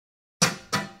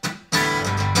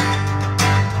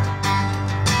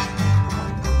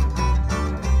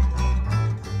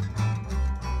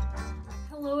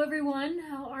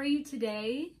you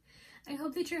today? I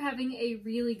hope that you're having a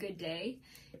really good day.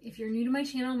 If you're new to my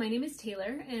channel, my name is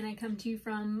Taylor and I come to you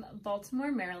from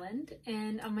Baltimore, Maryland.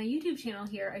 And on my YouTube channel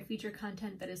here, I feature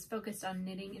content that is focused on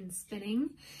knitting and spinning.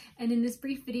 And in this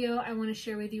brief video, I want to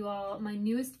share with you all my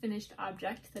newest finished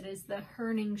object, that is the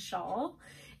Herning Shawl.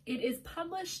 It is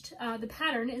published, the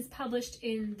pattern is published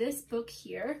in this book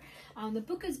here. The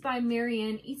book is by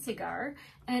Marianne Isagar,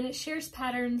 and it shares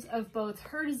patterns of both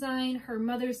her design, her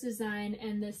mother's design,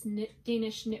 and this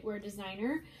Danish knitwear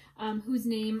designer, whose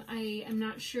name I am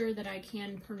not sure that I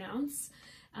can pronounce,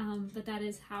 but that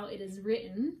is how it is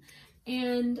written.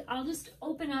 And I'll just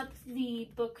open up the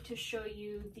book to show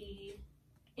you the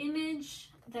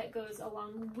image that goes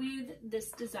along with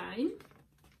this design.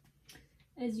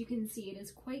 As you can see, it is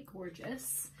quite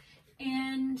gorgeous,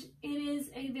 and it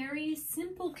is a very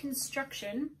simple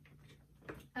construction,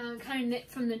 kind of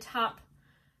knit from the top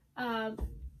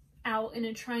out in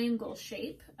a triangle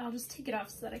shape. I'll just take it off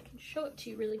so that I can show it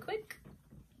to you really quick.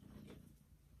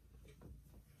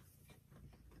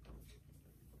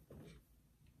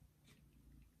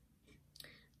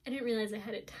 I didn't realize I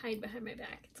had it tied behind my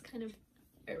back. It's kind of,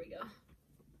 there we go.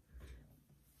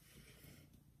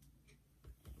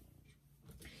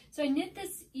 So I knit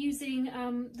this using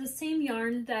the same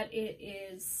yarn that it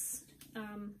is, I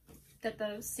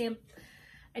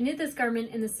knit this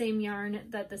garment in the same yarn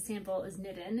that the sample is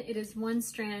knit in. It is one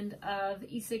strand of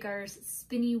Isagar's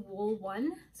Spinny Wool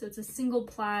 1, so it's a single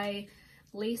ply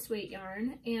lace weight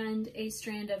yarn, and a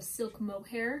strand of silk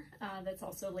mohair that's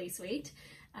also lace weight,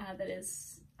 that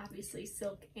is obviously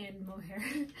silk and mohair.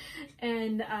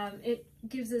 And it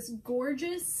gives this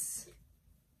gorgeous,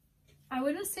 I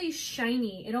wouldn't say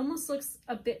shiny, it almost looks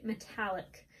a bit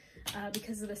metallic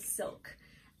because of the silk.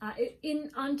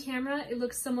 On camera, it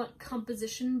looks somewhat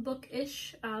composition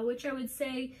book-ish, which I would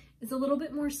say is a little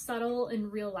bit more subtle in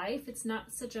real life. It's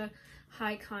not such a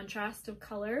high contrast of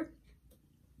color.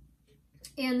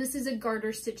 And this is a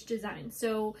garter stitch design,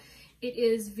 so it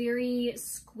is very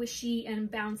squishy and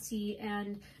bouncy,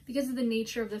 and because of the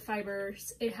nature of the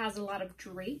fibers, it has a lot of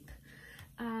drape.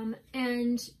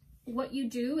 And what you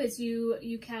do is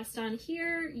you cast on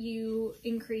here, you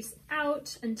increase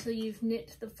out until you've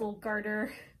knit the full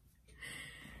garter,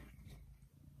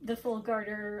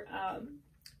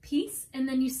 piece, and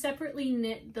then you separately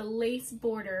knit the lace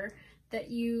border that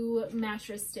you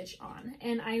mattress stitch on.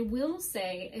 And I will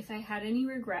say, if I had any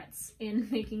regrets in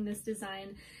making this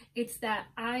design, it's that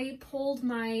I pulled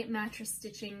my mattress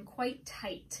stitching quite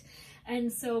tight.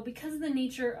 And so because of the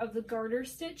nature of the garter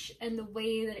stitch and the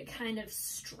way that it kind of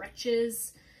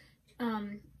stretches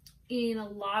in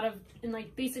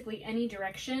like basically any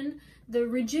direction, the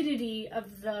rigidity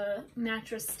of the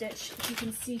mattress stitch, if you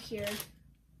can see here,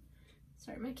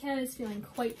 sorry, my cat is feeling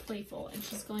quite playful and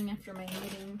she's going after my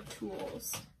knitting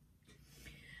tools.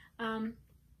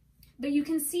 But you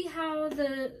can see how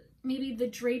maybe the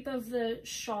drape of the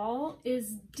shawl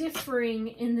is differing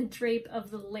in the drape of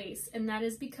the lace, and that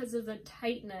is because of the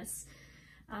tightness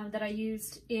that I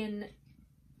used in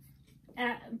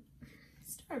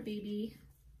Star Baby.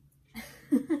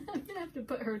 I'm gonna have to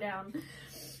put her down.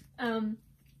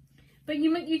 But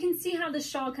you can see how the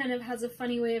shawl kind of has a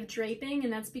funny way of draping,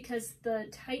 and that's because the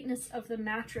tightness of the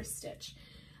mattress stitch.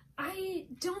 I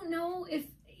don't know if,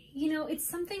 it's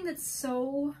something that's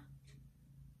so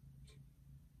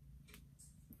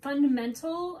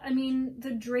fundamental. I mean,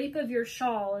 the drape of your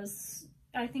shawl is,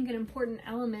 I think, an important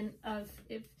element of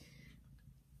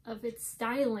its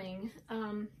styling.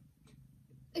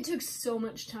 It took so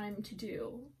much time to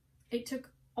do. It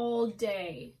took all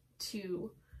day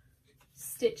to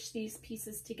stitch these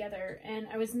pieces together, and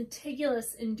I was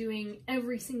meticulous in doing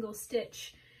every single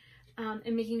stitch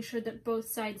and making sure that both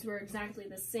sides were exactly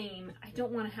the same. I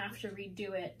don't want to have to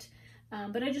redo it.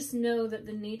 But I just know that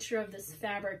the nature of this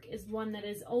fabric is one that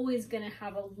is always going to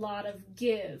have a lot of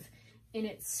give in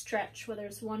its stretch, whether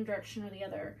it's one direction or the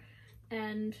other.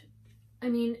 And I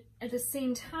mean, at the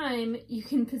same time, you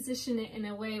can position it in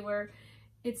a way where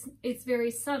it's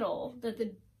very subtle, that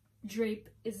the drape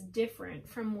is different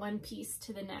from one piece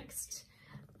to the next.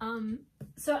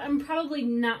 So I'm probably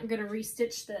not going to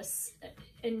restitch this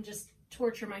and just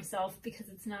torture myself because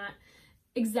it's not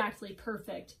exactly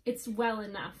perfect. It's well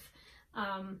enough.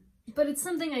 But it's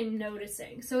something I'm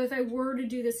noticing. So if I were to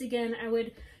do this again, I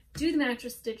would do the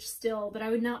mattress stitch still, but I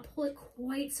would not pull it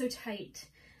quite so tight.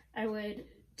 I would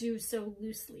do so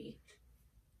loosely.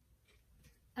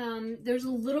 There's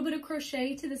a little bit of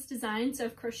crochet to this design, so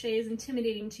if crochet is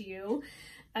intimidating to you,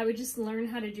 I would just learn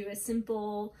how to do a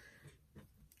simple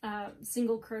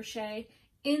single crochet.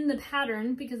 In the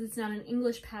pattern, because it's not an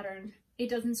English pattern, it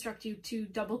does instruct you to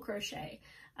double crochet.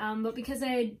 But because I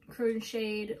had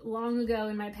crocheted long ago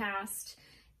in my past,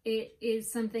 it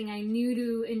is something I knew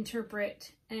to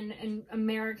interpret and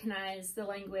Americanize the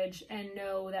language and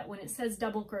know that when it says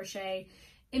double crochet,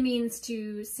 it means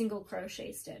to single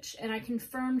crochet stitch. And I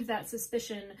confirmed that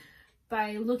suspicion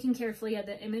by looking carefully at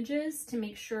the images to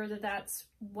make sure that that's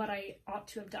what I ought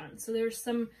to have done. So there's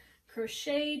some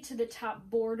crochet to the top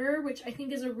border, which I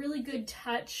think is a really good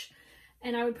touch,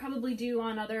 and I would probably do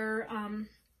on other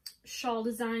shawl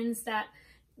designs that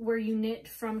where you knit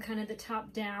from kind of the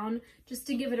top down, just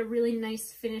to give it a really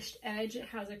nice finished edge. It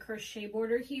has a crochet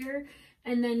border here,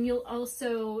 and then you'll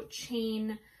also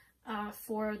chain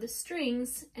for the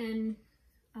strings, and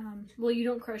well, you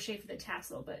don't crochet for the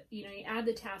tassel, but you know, you add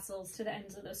the tassels to the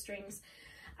ends of those strings.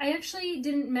 I actually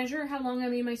didn't measure how long I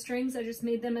made my strings. I just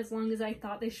made them as long as I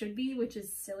thought they should be, which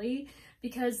is silly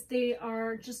because they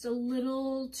are just a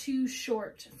little too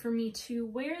short for me to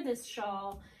wear this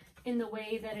shawl in the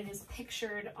way that it is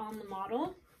pictured on the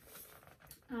model.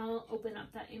 I'll open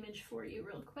up that image for you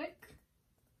real quick.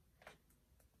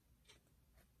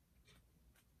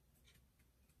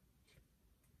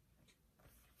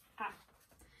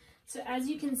 So as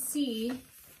you can see,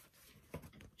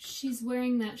 she's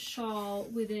wearing that shawl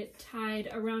with it tied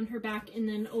around her back and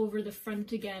then over the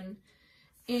front again.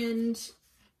 And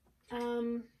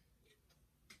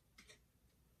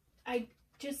I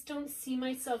just don't see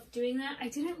myself doing that. I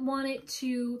didn't want it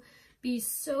to be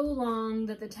so long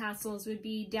that the tassels would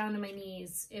be down to my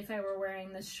knees if I were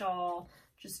wearing this shawl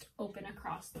just open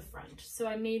across the front. So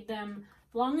I made them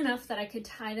long enough that I could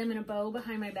tie them in a bow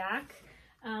behind my back.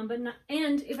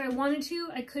 And if I wanted to,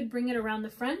 I could bring it around the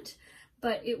front,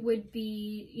 but it would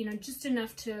be, you know, just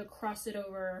enough to cross it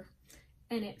over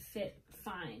and it fit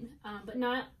fine, but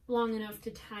not long enough to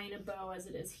tie in a bow as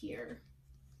it is here.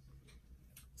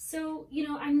 So, you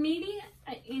know,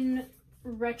 in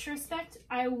retrospect,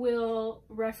 I will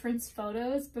reference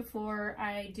photos before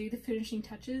I do the finishing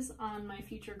touches on my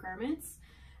future garments.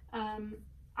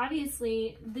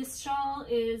 Obviously, this shawl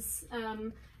is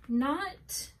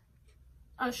not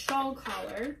a shawl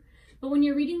collar, but when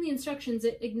you're reading the instructions,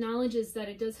 it acknowledges that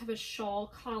it does have a shawl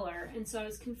collar, and so I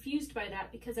was confused by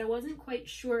that because I wasn't quite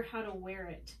sure how to wear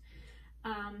it.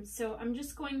 So I'm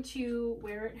just going to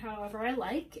wear it however I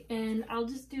like, and I'll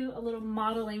just do a little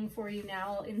modeling for you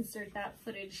now. I'll insert that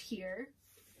footage here.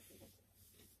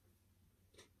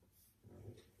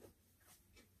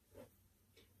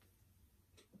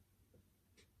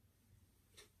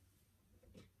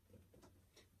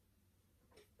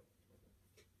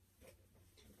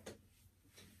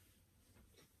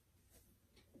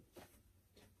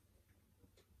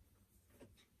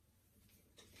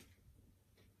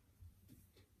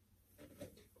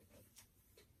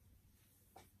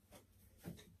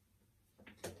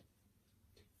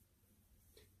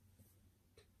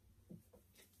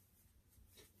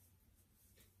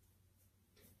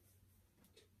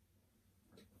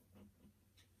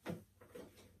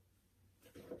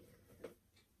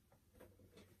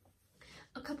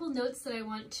 A couple notes that I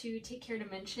want to take care to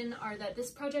mention are that this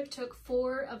project took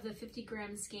 4 of the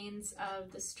 50-gram skeins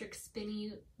of the Strict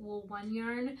Spinny Wool 1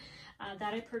 yarn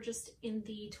that I purchased in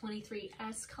the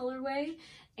 23S colorway,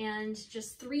 and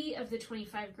just 3 of the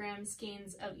 25-gram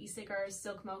skeins of Isagar's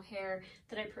Silk Mohair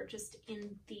that I purchased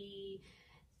in the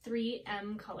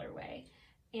 3M colorway.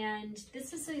 And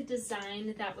this is a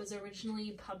design that was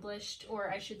originally published, or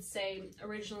I should say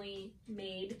originally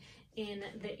made, in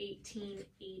the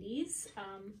 1880s,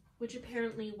 which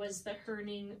apparently was the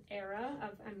Herning era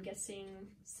of, I'm guessing,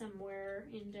 somewhere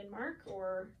in Denmark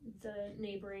or the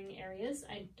neighboring areas.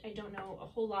 I don't know a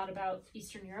whole lot about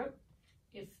Eastern Europe.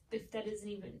 If that isn't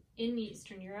even in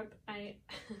Eastern Europe,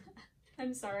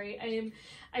 I'm sorry.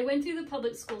 I went through the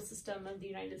public school system of the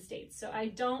United States, so I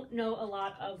don't know a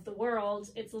lot of the world.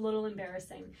 It's a little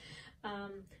embarrassing.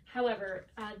 However,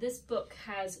 this book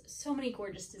has so many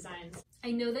gorgeous designs. I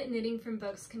know that knitting from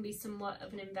books can be somewhat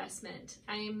of an investment.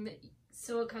 I'm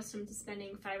so accustomed to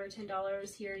spending $5 or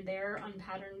 $10 here and there on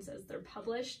patterns as they're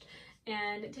published,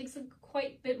 and it takes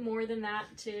quite bit more than that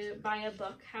to buy a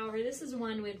book. However, this is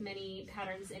one with many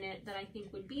patterns in it that I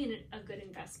think would be a good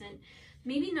investment.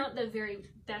 Maybe not the very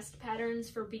best patterns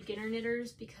for beginner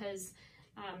knitters, because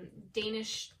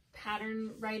Danish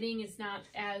pattern writing is not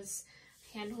as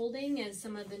hand-holding as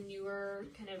some of the newer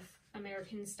kind of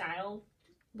American style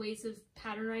ways of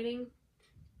pattern writing,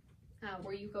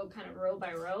 where you go kind of row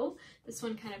by row. This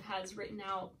one kind of has written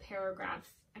out paragraph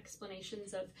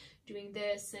explanations of doing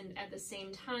this and at the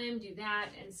same time do that,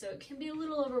 and so it can be a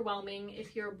little overwhelming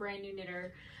if you're a brand new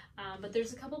knitter. But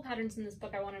there's a couple patterns in this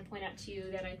book I want to point out to you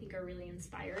that I think are really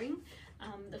inspiring.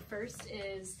 The first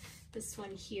is this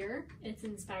one here. It's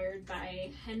inspired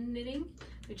by hen knitting,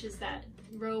 which is that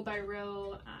row by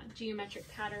row geometric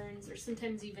patterns, or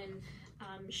sometimes even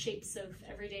shapes of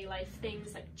everyday life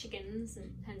things like chickens,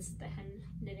 and hence the hen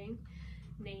knitting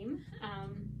name.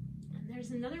 And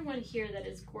there's another one here that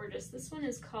is gorgeous. This one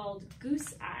is called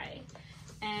Goose Eye.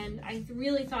 And I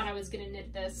really thought I was going to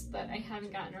knit this, but I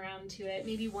haven't gotten around to it.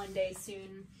 Maybe one day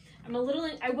soon.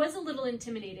 I was a little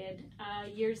intimidated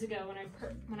years ago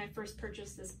when I first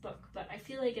purchased this book, but I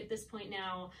feel like at this point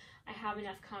now I have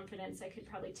enough confidence I could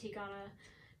probably take on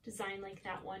a design like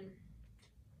that one.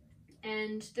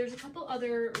 And there's a couple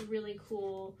other really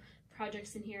cool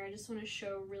projects in here I just want to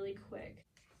show really quick.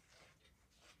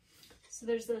 So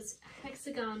there's this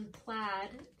hexagon plaid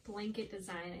blanket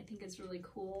design. I think it's really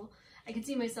cool. I could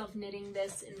see myself knitting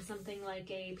this in something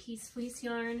like a piece fleece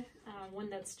yarn,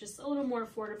 one that's just a little more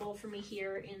affordable for me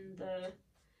here in the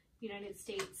United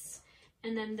States.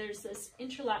 And then there's this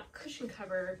interlock cushion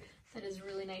cover that is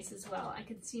really nice as well. I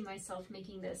could see myself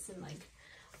making this in like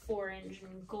orange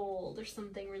and gold or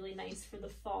something really nice for the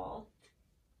fall.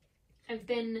 I've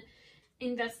been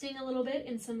investing a little bit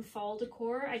in some fall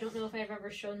decor. I don't know if I've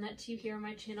ever shown that to you here on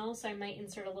my channel, so I might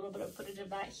insert a little bit of footage of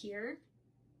that here.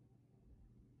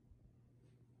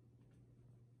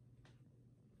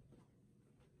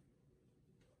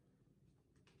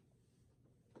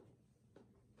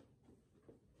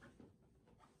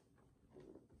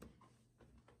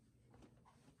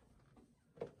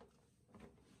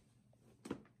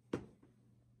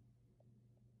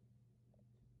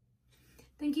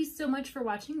 Thank you so much for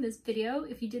watching this video.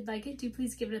 If you did like it, do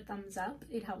please give it a thumbs up.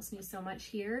 It helps me so much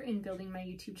here in building my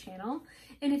YouTube channel.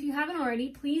 And if you haven't already,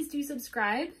 please do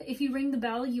subscribe. If you ring the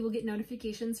bell, you will get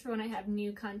notifications for when I have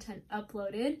new content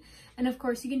uploaded. And of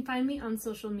course, you can find me on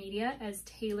social media as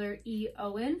Taylor E.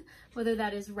 Owen, whether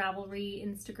that is Ravelry,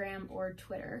 Instagram, or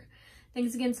Twitter.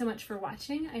 Thanks again so much for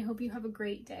watching. I hope you have a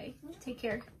great day. Take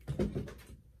care.